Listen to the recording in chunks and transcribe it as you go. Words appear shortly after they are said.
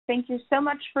Thank you so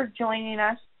much for joining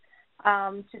us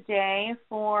today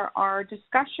for our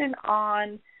discussion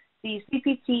on the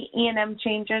CPT E&M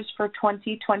changes for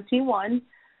 2021.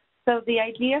 So the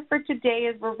idea for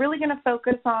today is we're really going to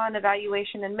focus on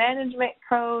evaluation and management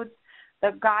codes,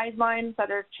 the guidelines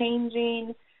that are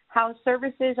changing, how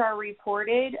services are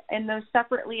reported, and those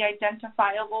separately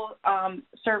identifiable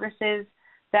services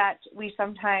that we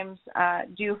sometimes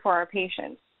do for our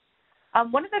patients.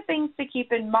 One of the things to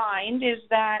keep in mind is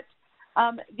that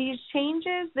these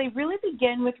changes, they really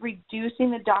begin with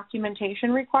reducing the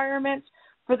documentation requirements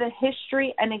for the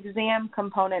history and exam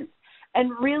components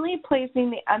and really placing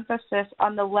the emphasis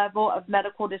on the level of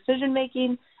medical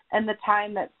decision-making and the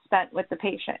time that's spent with the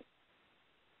patient.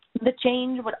 The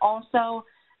change would also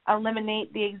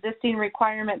eliminate the existing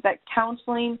requirement that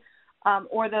counseling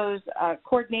or those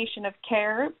coordination of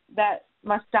care that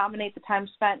must dominate the time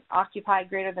spent occupy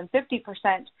greater than 50%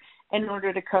 in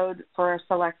order to code for a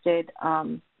selected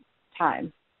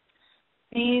time.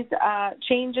 These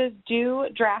changes do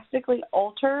drastically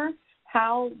alter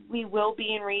how we will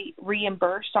be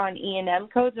reimbursed on E&M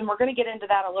codes, and we're going to get into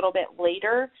that a little bit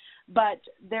later, but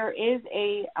there is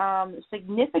a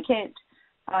significant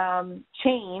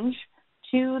change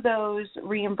to those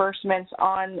reimbursements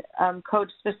on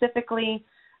codes, specifically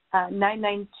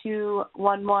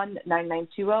 99211,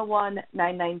 99201,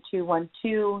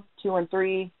 99212,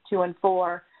 213,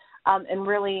 214, and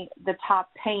really the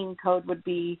top paying code would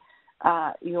be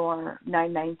your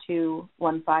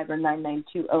 99215 or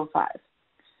 99205.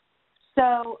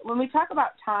 So when we talk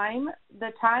about time,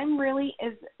 the time really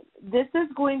is, this is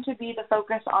going to be the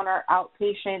focus on our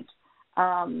outpatient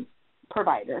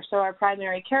providers. So our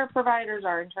primary care providers,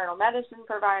 our internal medicine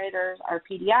providers, our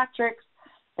pediatrics.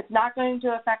 It's not going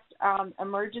to affect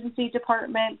emergency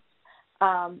departments.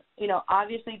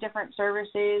 Obviously different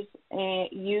services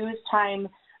use time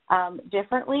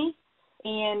differently.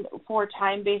 And for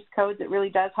time-based codes, it really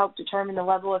does help determine the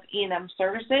level of E&M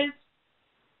services.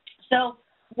 So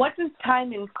what does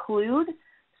time include?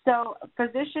 So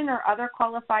physician or other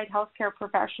qualified healthcare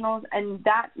professionals, and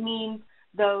that means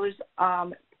those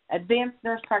advanced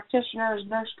nurse practitioners,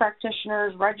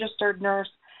 registered nurse,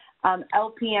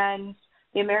 LPNs.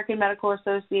 The American Medical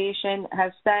Association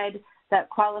has said that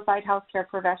qualified healthcare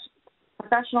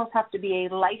professionals have to be a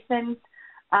licensed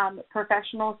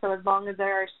professional, so as long as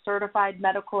they're a certified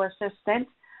medical assistant,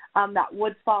 that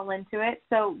would fall into it.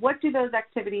 So what do those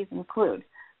activities include?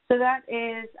 So that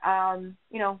is,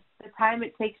 the time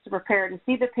it takes to prepare to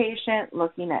see the patient,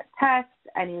 looking at tests,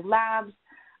 any labs,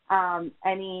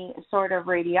 any sort of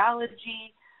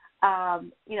radiology,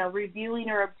 reviewing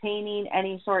or obtaining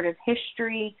any sort of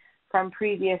history from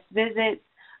previous visits,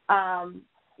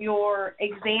 your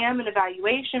exam and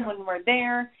evaluation when we're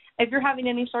there. If you're having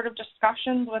any sort of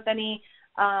discussions with any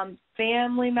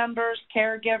family members,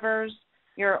 caregivers,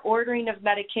 your ordering of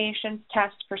medications,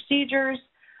 tests, procedures,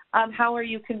 how are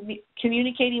you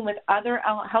communicating with other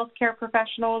healthcare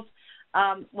professionals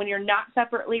when you're not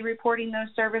separately reporting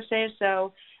those services?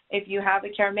 So if you have a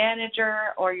care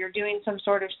manager or you're doing some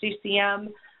sort of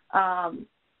CCM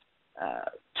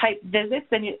type visits,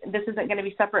 then this isn't going to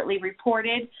be separately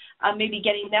reported. Maybe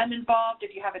getting them involved.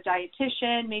 If you have a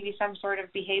dietitian, maybe some sort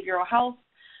of behavioral health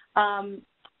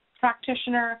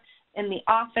practitioner in the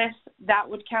office, that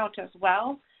would count as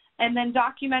well. And then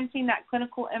documenting that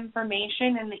clinical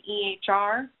information in the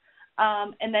EHR,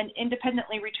 and then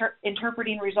independently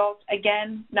interpreting results,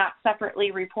 again, not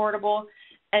separately reportable,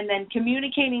 and then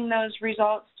communicating those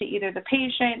results to either the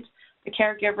patient, the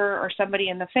caregiver, or somebody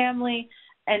in the family,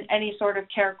 and any sort of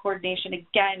care coordination,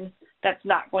 again, that's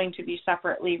not going to be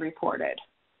separately reported.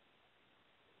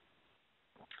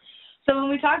 So when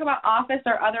we talk about office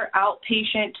or other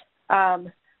outpatient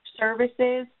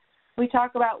services, we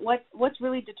talk about what's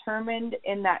really determined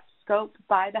in that scope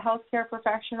by the healthcare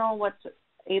professional, what's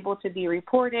able to be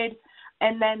reported,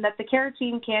 and then that the care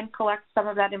team can collect some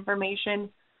of that information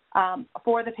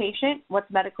for the patient, what's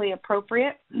medically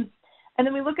appropriate. And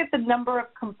then we look at the number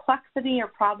of complexity or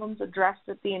problems addressed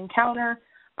at the encounter.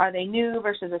 Are they new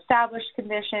versus established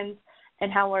conditions,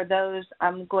 and how are those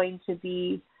going to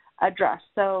be addressed?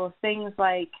 So things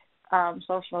like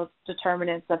social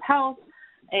determinants of health,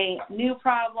 a new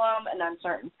problem, an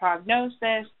uncertain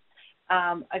prognosis,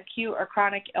 acute or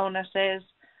chronic illnesses,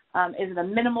 is it a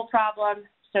minimal problem?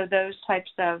 So those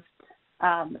types of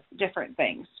different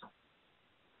things.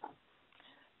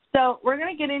 So we're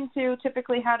going to get into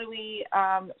typically how do we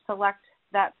select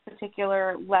that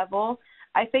particular level.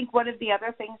 I think one of the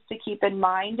other things to keep in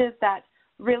mind is that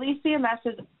really CMS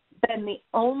has been the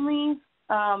only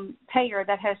payer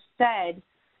that has said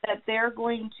that they're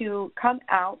going to come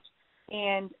out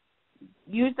and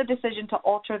use the decision to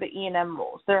alter the E&M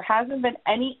rules. There hasn't been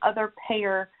any other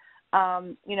payer,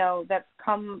 that's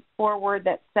come forward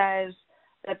that says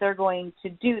that they're going to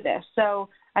do this. So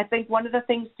I think one of the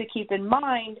things to keep in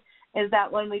mind is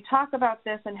that when we talk about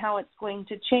this and how it's going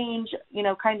to change,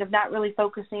 kind of not really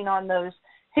focusing on those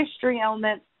history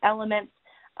elements,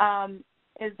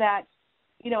 is that,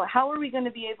 how are we going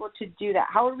to be able to do that?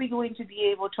 How are we going to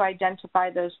be able to identify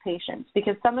those patients?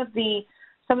 Because some of the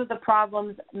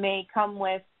problems may come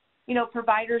with,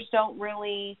 providers don't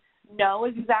really know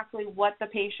exactly what the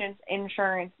patient's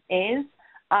insurance is.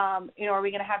 Are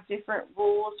we going to have different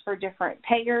rules for different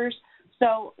payers?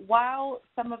 So while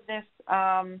some of this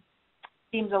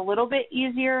seems a little bit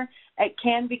easier, it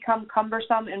can become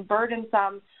cumbersome and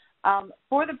burdensome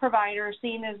for the provider,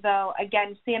 seeing as though,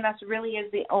 again, CMS really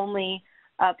is the only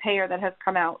payer that has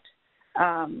come out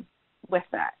with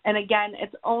that. And again,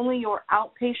 it's only your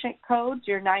outpatient codes,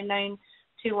 your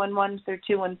 99211 through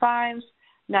 215s,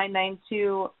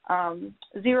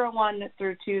 99201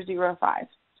 through 205.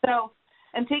 So,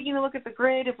 and taking a look at the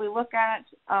grid, if we look at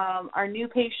our new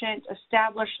patient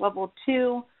established level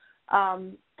 2,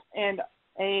 and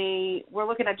we're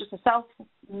looking at just a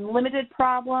self-limited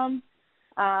problem,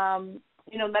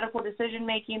 medical decision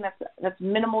making, that's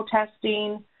minimal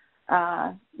testing,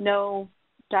 no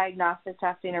diagnostic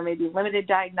testing, or maybe limited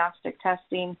diagnostic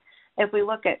testing. If we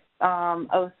look at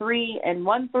 03 and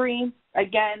 13,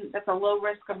 again, that's a low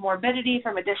risk of morbidity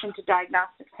from addition to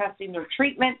diagnostic testing or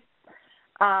treatment.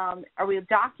 Are we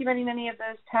documenting any of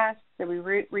those tests? Did we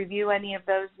review any of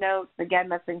those notes? Again,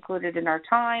 that's included in our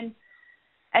time,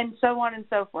 and so on and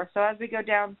so forth. So as we go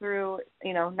down through,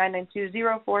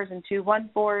 99204s and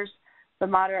 214s, the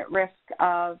moderate risk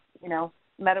of,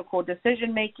 medical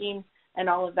decision making, and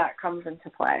all of that comes into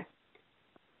play.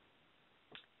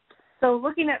 So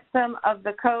looking at some of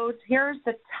the codes, here's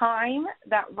the time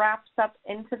that wraps up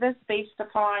into this based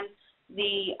upon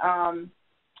the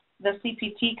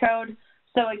CPT code.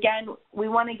 So again, we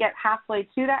want to get halfway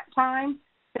to that time,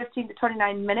 15 to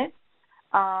 29 minutes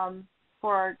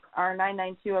for our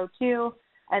 99202,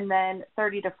 and then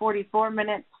 30 to 44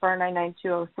 minutes for our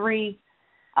 99203,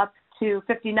 up to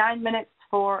 59 minutes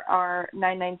for our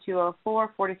 99204,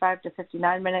 45 to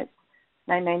 59 minutes.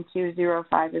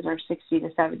 99205 is our 60 to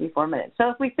 74 minutes. So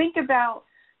if we think about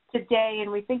today and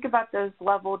we think about those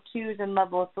level 2s and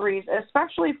level 3s,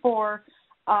 especially for,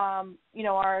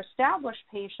 our established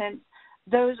patients,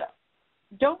 those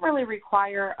don't really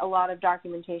require a lot of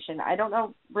documentation. I don't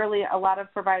know really a lot of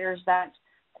providers that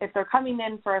if they're coming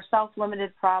in for a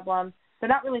self-limited problem, they're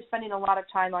not really spending a lot of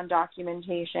time on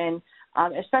documentation,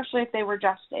 especially if they were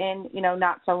just in,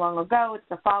 not so long ago.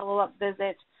 It's a follow-up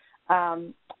visit.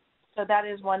 So that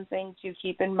is one thing to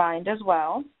keep in mind as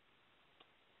well.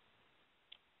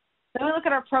 Then we look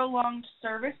at our prolonged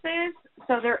services.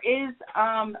 So there is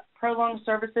prolonged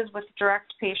services with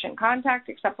direct patient contact,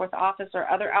 except with office or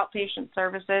other outpatient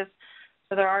services.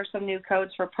 So there are some new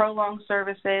codes for prolonged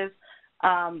services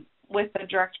with the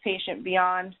direct patient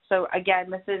beyond. So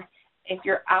again, this is if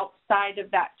you're outside of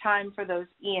that time for those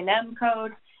E&M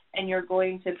codes and you're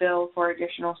going to bill for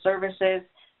additional services,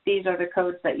 these are the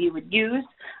codes that you would use.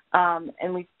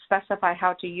 And we specify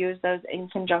how to use those in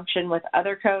conjunction with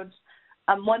other codes.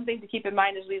 One thing to keep in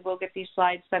mind is we will get these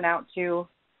slides sent out to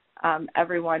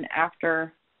everyone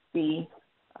after the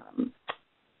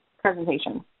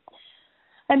presentation.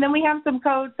 And then we have some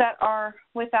codes that are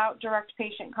without direct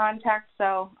patient contact.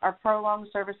 So our prolonged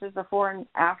services before and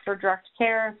after direct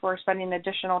care, if we're spending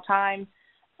additional time,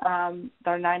 our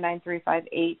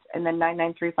 99358 and then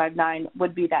 99359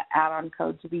 would be that add-on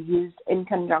code to be used in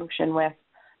conjunction with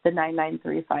the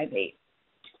 99358.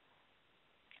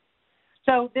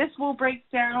 So this will break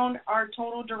down our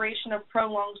total duration of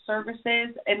prolonged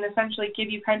services and essentially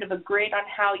give you kind of a grid on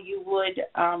how you would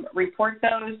report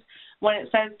those. When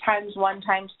it says ×1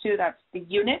 ×2, that's the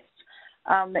units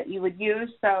that you would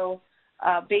use. So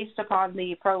based upon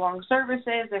the prolonged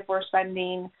services, if we're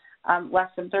spending less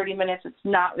than 30 minutes, it's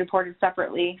not reported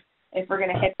separately. If we're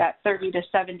going to hit that 30 to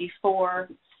 74,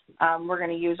 we're going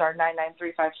to use our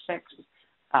 99356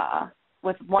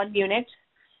 with 1 unit.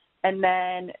 And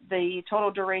then the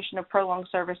total duration of prolonged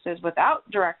services without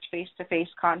direct face-to-face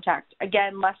contact,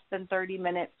 again, less than 30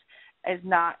 minutes is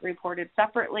not reported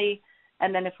separately.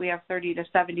 And then if we have 30 to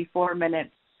 74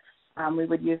 minutes, we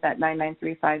would use that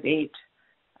 99358,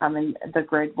 and the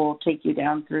grid will take you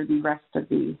down through the rest of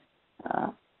the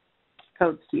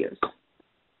codes to use.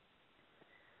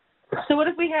 So what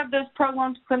if we have those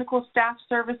prolonged clinical staff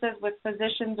services with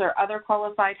physicians or other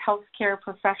qualified healthcare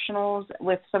professionals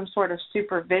with some sort of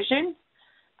supervision?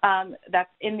 That's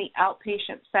in the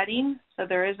outpatient setting. So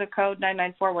there is a code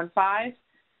 99415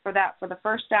 for that for the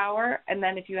first hour. And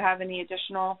then if you have any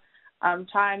additional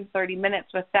time, 30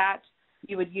 minutes with that,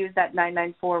 you would use that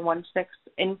 99416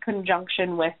 in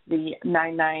conjunction with the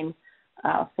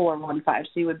 99415.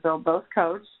 So you would bill both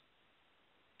codes.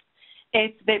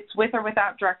 If it's with or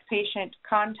without direct patient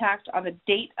contact on the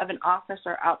date of an office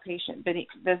or outpatient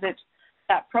visit,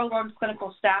 that prolonged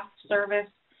clinical staff service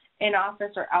in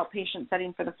office or outpatient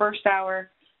setting for the first hour,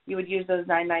 you would use those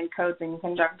 99 codes in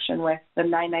conjunction with the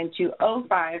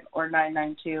 99205 or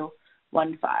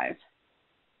 99215.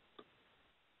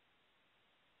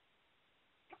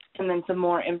 And then some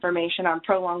more information on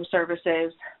prolonged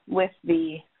services with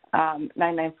the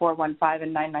 99415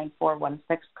 and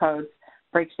 99416 codes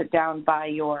breaks it down by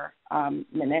your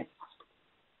minutes.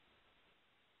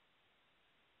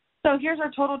 So here's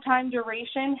our total time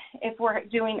duration. If we're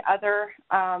doing other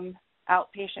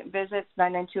outpatient visits,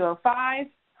 99205,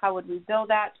 how would we bill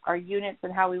that? Our units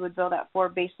and how we would bill that for,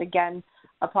 based again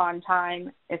upon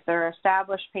time. If they're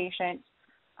established patient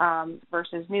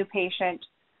versus new patient,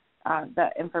 the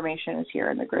information is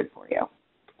here in the grid for you.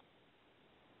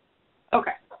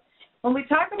 Okay. When we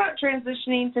talk about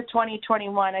transitioning to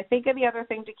 2021, I think the other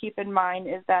thing to keep in mind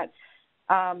is that,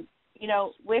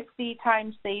 with the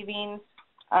time savings,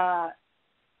 I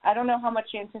don't know how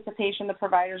much anticipation the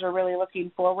providers are really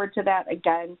looking forward to that,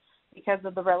 again, because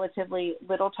of the relatively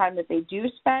little time that they do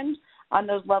spend on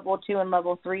those level 2 and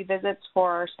level 3 visits for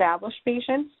our established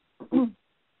patients.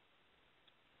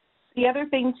 The other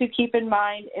thing to keep in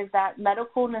mind is that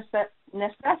medical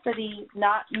necessity,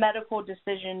 not medical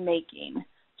decision making.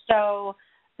 So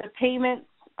the payments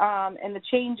and the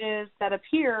changes that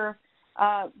appear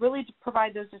really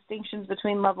provide those distinctions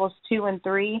between levels 2 and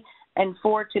 3 and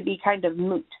 4 to be kind of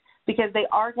moot, because they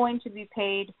are going to be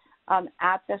paid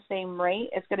at the same rate.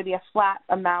 It's going to be a flat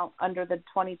amount under the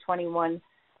 2021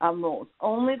 rules.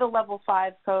 Only the level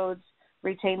 5 codes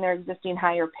retain their existing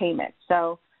higher payments.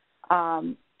 So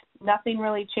nothing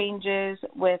really changes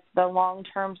with the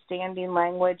long-term standing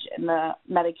language in the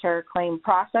Medicare claim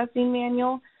processing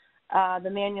manual. The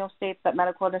manual states that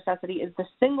medical necessity is the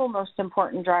single most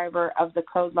important driver of the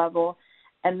code level,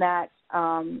 and that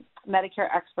Medicare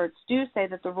experts do say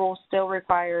that the rule still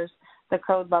requires the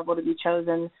code level to be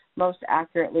chosen most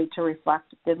accurately to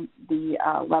reflect the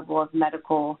level of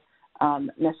medical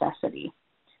necessity.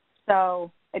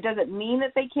 So it doesn't mean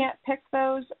that they can't pick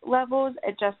those levels.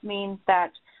 It just means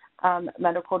that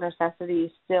medical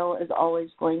necessity still is always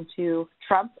going to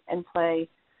trump and play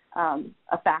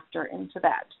a factor into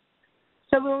that.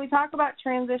 So when we talk about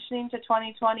transitioning to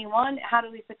 2021, how do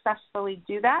we successfully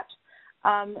do that?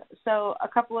 So a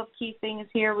couple of key things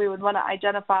here. We would want to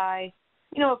identify,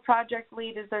 a project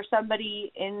lead. Is there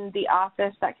somebody in the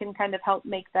office that can kind of help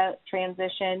make that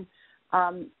transition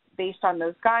based on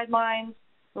those guidelines?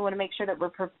 We want to make sure that we're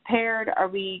prepared. Are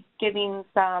we giving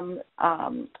some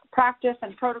practice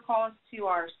and protocols to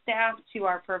our staff, to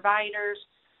our providers,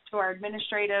 to our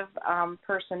administrative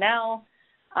personnel?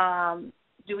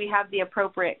 Do we have the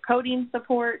appropriate coding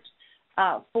support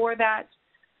for that?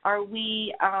 Are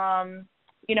we,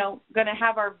 going to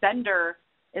have our vendor?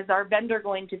 Is our vendor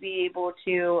going to be able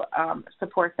to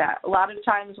support that? A lot of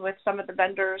times with some of the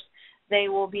vendors, they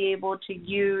will be able to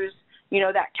use,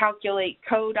 that calculate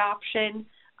code option.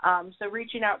 So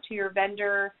reaching out to your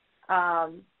vendor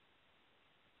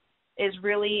is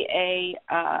really a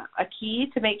key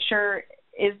to make sure,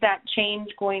 is that change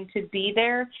going to be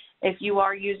there if you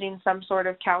are using some sort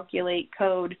of calculate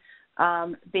code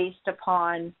based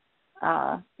upon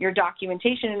your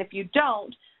documentation, and if you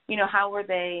don't, how are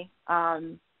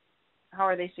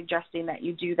they suggesting that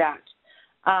you do that?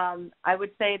 I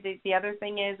would say that the other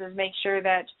thing is make sure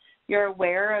that you're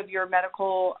aware of your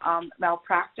medical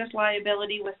malpractice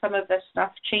liability with some of this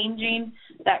stuff changing.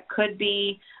 That could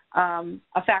be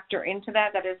a factor into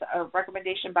that. That is a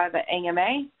recommendation by the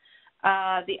AMA.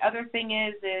 The other thing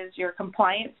is your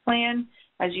compliance plan.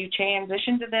 As you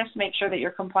transition to this, make sure that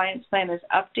your compliance plan is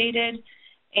updated,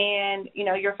 and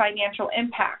your financial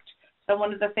impact. So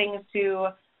one of the things to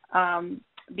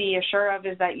be assured of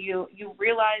is that you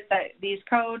realize that these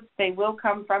codes, they will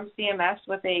come from CMS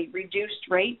with a reduced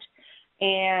rate,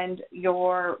 and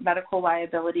your medical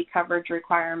liability coverage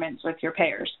requirements with your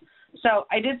payers. So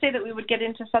I did say that we would get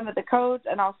into some of the codes,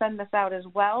 and I'll send this out as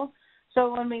well.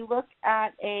 So when we look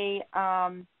at a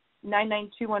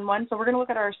 99211, so we're going to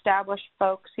look at our established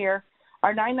folks here.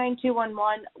 Our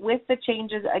 99211, with the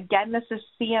changes, again, this is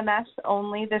CMS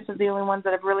only. This is the only ones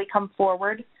that have really come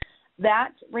forward.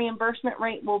 That reimbursement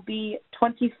rate will be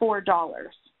 $24.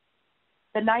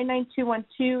 The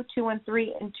 99212,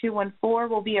 213, and 214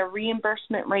 will be a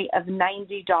reimbursement rate of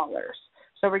 $90.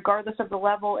 So regardless of the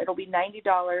level, it'll be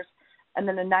 $90, and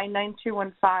then the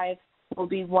 99215 will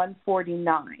be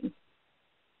 $149.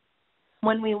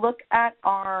 When we look at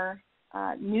our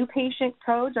new patient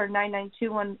codes, our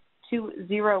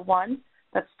 9921201,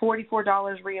 that's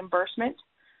 $44 reimbursement.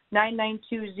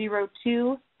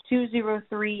 99202,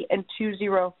 203, and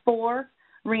 204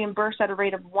 reimburse at a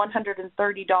rate of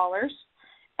 $130.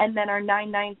 And then our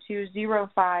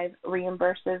 99205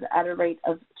 reimburses at a rate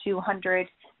of $212.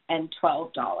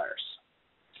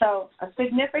 So a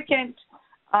significant,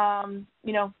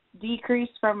 decrease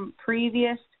from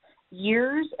previous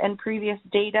years and previous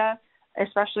data,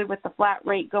 especially with the flat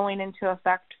rate going into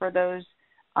effect for those,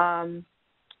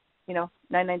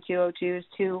 99202s,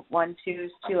 212s,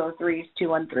 203s,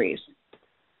 213s.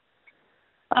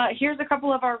 Here's a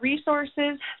couple of our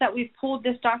resources that we've pulled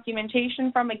this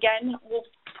documentation from. Again, we'll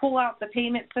pull out the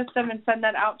payment system and send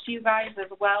that out to you guys, as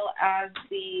well as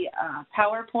the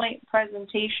PowerPoint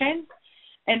presentation.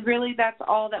 And really, that's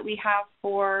all that we have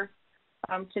for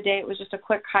today. It was just a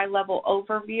quick high-level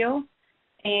overview.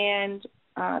 And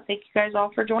thank you guys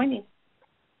all for joining.